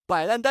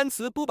摆烂单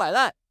词不摆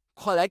烂，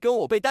快来跟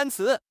我背单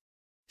词。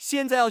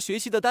现在要学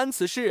习的单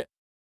词是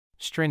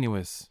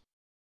strenuous,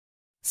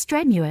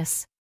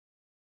 strenuous,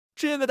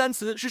 这个单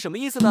词是什么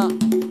意思呢？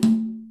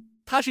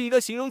它是一个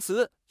形容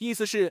词，意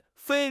思是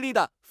费力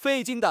的、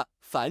费劲的、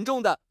繁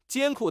重的、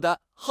艰苦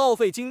的、耗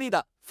费精力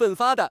的、奋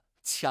发的、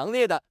强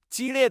烈的、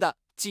激烈的、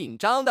紧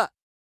张的。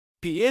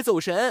别走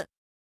神，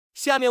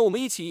下面我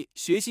们一起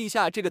学习一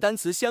下这个单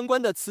词相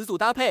关的词组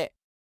搭配。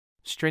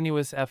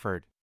 strenuous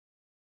effort,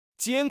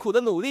 艰苦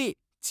的努力、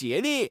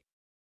竭力、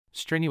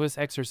 strenuous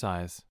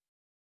exercise,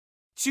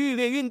 剧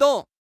烈运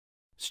动、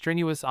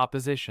 strenuous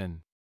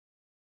opposition.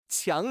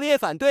 强烈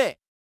反对。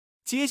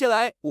接下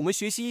来我们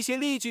学习一些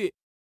例句。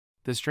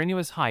 The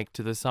strenuous hike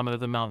to the summit of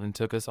the mountain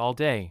took us all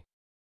day.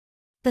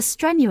 the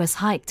strenuous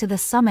hike to the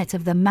summit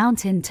of the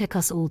mountain took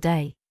us all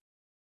day.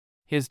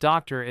 His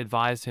doctor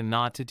advised him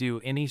not to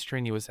do any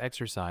strenuous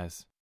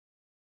exercise.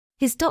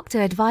 His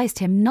doctor advised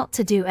him not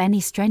to do any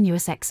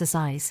strenuous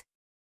exercise.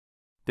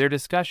 Their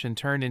discussion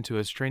turned into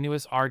a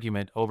strenuous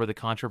argument over the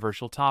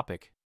controversial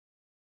topic.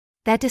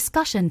 Their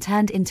discussion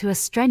turned into a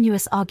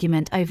strenuous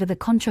argument over the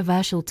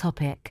controversial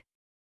topic.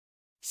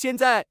 现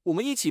在我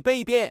们一起背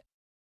一遍。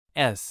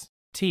 strenuous.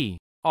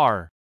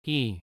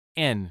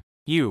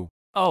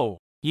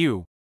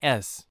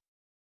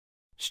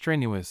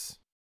 Strenuous.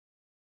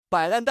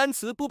 摆烂单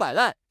词不摆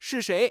烂，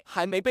是谁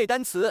还没背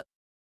单词？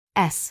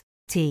 strenuous.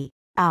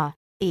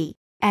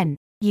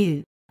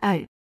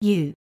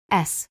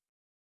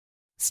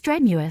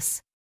 strenuous.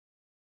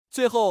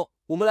 最后，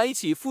我们来一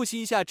起复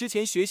习一下之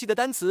前学习的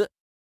单词。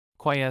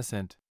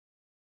 Quiescent.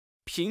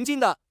 平静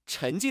的、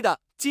沉寂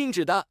的、静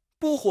止的、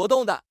不活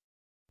动的。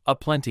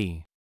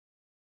 Aplenty.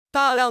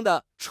 大量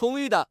的、充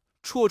裕的、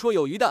绰绰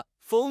有余的、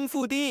丰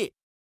富的。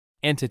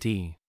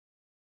 Entity.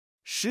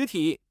 实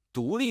体、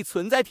独立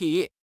存在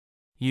体。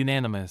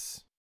 Unanimous.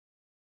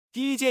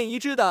 意见一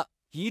致的、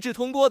一致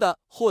通过的、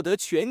获得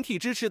全体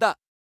支持的。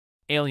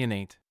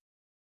 Alienate.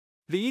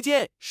 离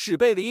间、使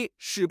背离、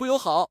使不友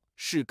好、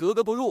使格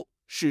格不入、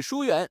使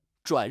疏远、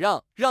转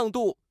让、让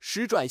渡、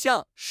使转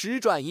向、使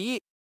转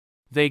移。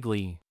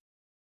 Vaguely.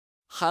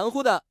 含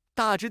糊的、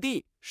大致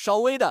地、稍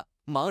微的、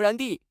茫然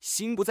地、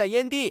心不在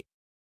焉地。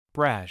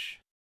 Brash.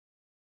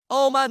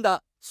 傲慢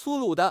的、粗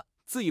鲁的、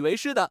自以为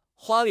是的、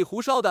花里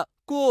胡哨的、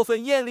过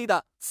分艳丽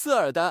的、刺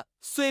耳的、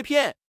碎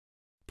片。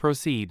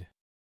 Proceed.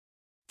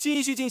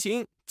 继续进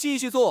行，继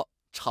续做，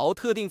朝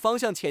特定方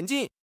向前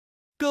进。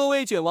各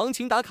位卷王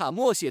请打卡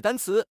默写单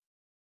词。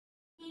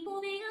你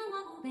不背让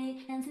我不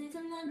背，单词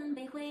怎么能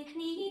背会？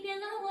你一遍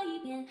让我一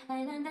遍，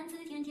摆烂单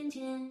词天天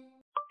见。